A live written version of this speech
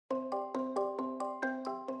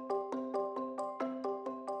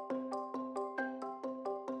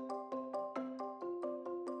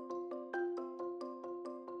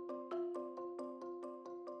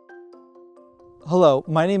Hello,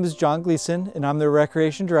 my name is John Gleason and I'm the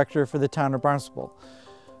Recreation Director for the town of Barnstable.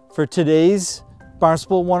 For today's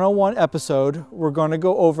Barnstable 101 episode, we're going to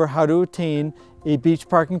go over how to obtain a beach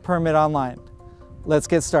parking permit online. Let's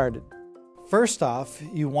get started. First off,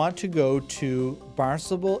 you want to go to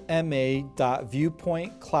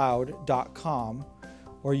barnstablema.viewpointcloud.com,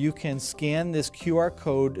 or you can scan this QR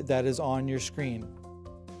code that is on your screen.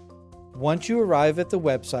 Once you arrive at the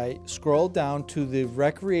website, scroll down to the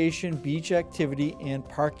Recreation, Beach Activity, and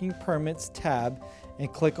Parking Permits tab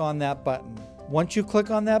and click on that button. Once you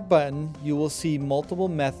click on that button, you will see multiple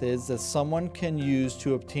methods that someone can use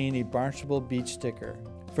to obtain a Barnstable Beach sticker.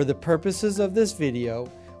 For the purposes of this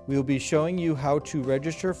video, we will be showing you how to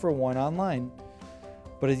register for one online.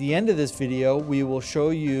 But at the end of this video, we will show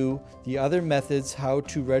you the other methods how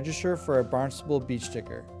to register for a Barnstable Beach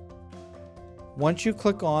sticker. Once you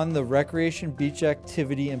click on the Recreation, Beach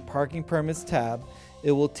Activity, and Parking Permits tab,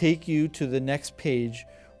 it will take you to the next page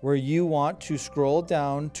where you want to scroll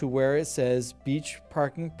down to where it says Beach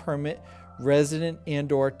Parking Permit Resident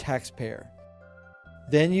and/or Taxpayer.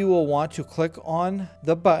 Then you will want to click on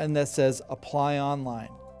the button that says Apply Online.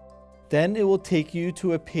 Then it will take you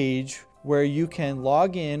to a page where you can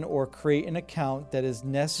log in or create an account that is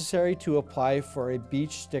necessary to apply for a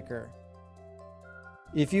beach sticker.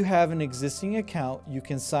 If you have an existing account, you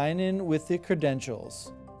can sign in with the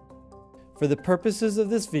credentials. For the purposes of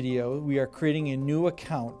this video, we are creating a new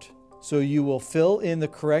account, so you will fill in the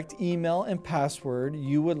correct email and password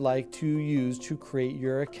you would like to use to create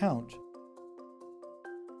your account.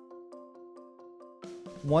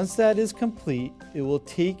 Once that is complete, it will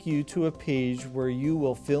take you to a page where you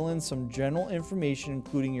will fill in some general information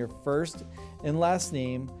including your first and last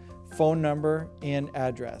name, phone number, and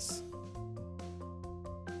address.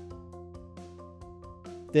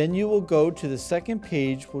 Then you will go to the second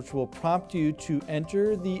page, which will prompt you to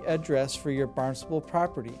enter the address for your Barnstable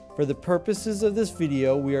property. For the purposes of this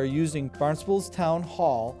video, we are using Barnstable's Town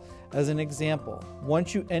Hall as an example.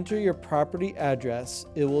 Once you enter your property address,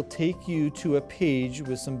 it will take you to a page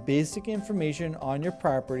with some basic information on your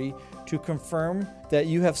property to confirm that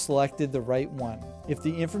you have selected the right one. If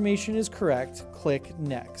the information is correct, click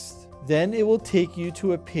Next. Then it will take you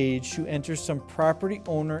to a page to enter some property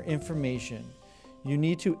owner information. You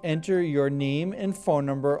need to enter your name and phone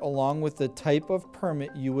number along with the type of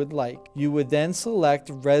permit you would like. You would then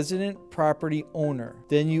select Resident Property Owner.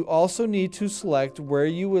 Then you also need to select where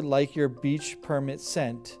you would like your beach permit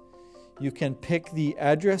sent. You can pick the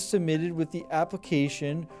address submitted with the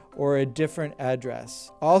application or a different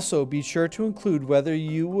address. Also, be sure to include whether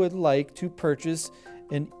you would like to purchase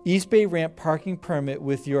an East Bay ramp parking permit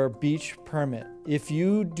with your beach permit. If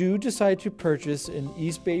you do decide to purchase an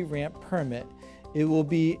East Bay ramp permit, it will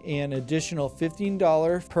be an additional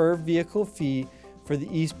 $15 per vehicle fee for the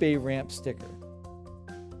East Bay ramp sticker.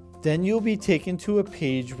 Then you'll be taken to a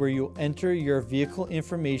page where you'll enter your vehicle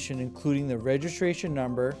information including the registration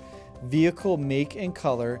number, vehicle make and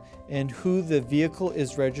color, and who the vehicle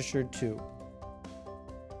is registered to.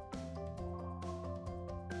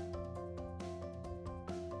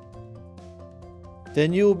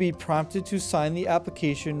 Then you will be prompted to sign the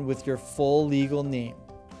application with your full legal name.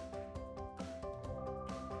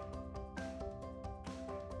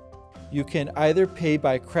 You can either pay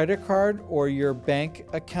by credit card or your bank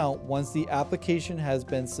account once the application has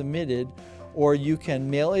been submitted, or you can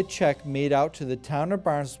mail a check made out to the town of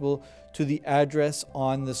Barnstable to the address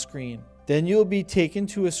on the screen. Then you'll be taken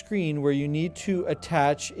to a screen where you need to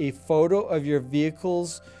attach a photo of your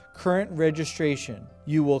vehicle's current registration.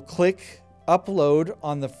 You will click Upload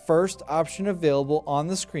on the first option available on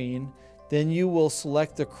the screen, then you will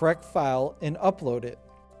select the correct file and upload it.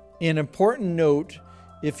 An important note: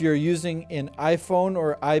 if you're using an iPhone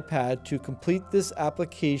or iPad, to complete this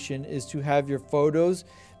application is to have your photos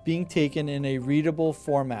being taken in a readable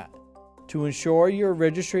format. To ensure your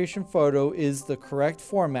registration photo is the correct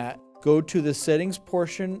format, go to the settings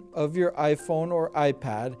portion of your iPhone or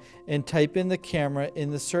iPad and type in the camera in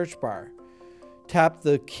the search bar. Tap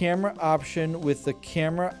the camera option with the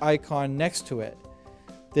camera icon next to it.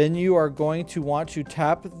 Then you are going to want to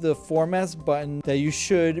tap the Formats button that you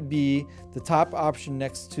should be the top option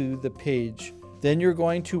next to the page. Then you're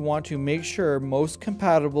going to want to make sure Most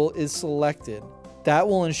Compatible is selected. That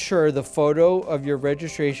will ensure the photo of your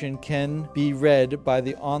registration can be read by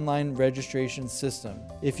the online registration system.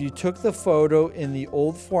 If you took the photo in the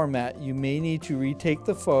old format, you may need to retake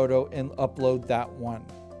the photo and upload that one.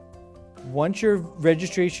 Once your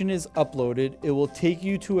registration is uploaded, it will take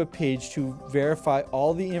you to a page to verify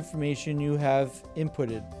all the information you have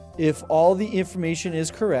inputted. If all the information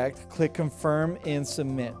is correct, click Confirm and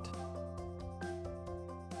Submit.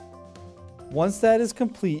 Once that is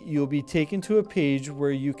complete, you'll be taken to a page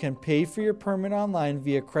where you can pay for your permit online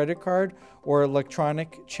via credit card or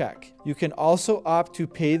electronic check. You can also opt to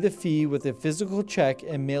pay the fee with a physical check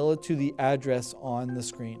and mail it to the address on the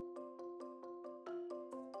screen.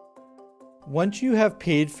 Once you have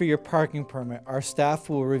paid for your parking permit, our staff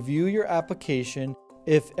will review your application.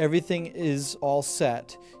 If everything is all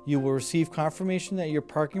set, you will receive confirmation that your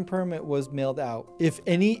parking permit was mailed out. If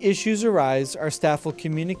any issues arise, our staff will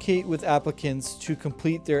communicate with applicants to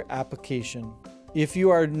complete their application. If you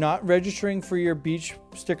are not registering for your beach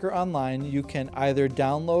sticker online, you can either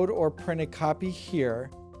download or print a copy here,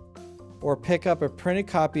 or pick up a printed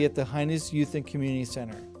copy at the Hines Youth and Community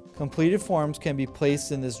Center. Completed forms can be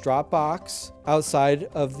placed in this drop box outside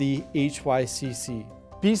of the HYCC.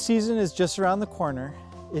 Beach season is just around the corner.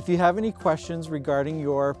 If you have any questions regarding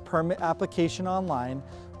your permit application online,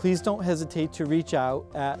 please don't hesitate to reach out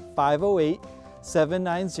at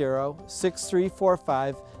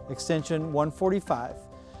 508-790-6345, extension 145.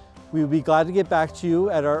 We will be glad to get back to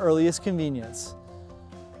you at our earliest convenience.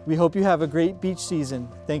 We hope you have a great beach season.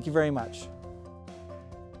 Thank you very much.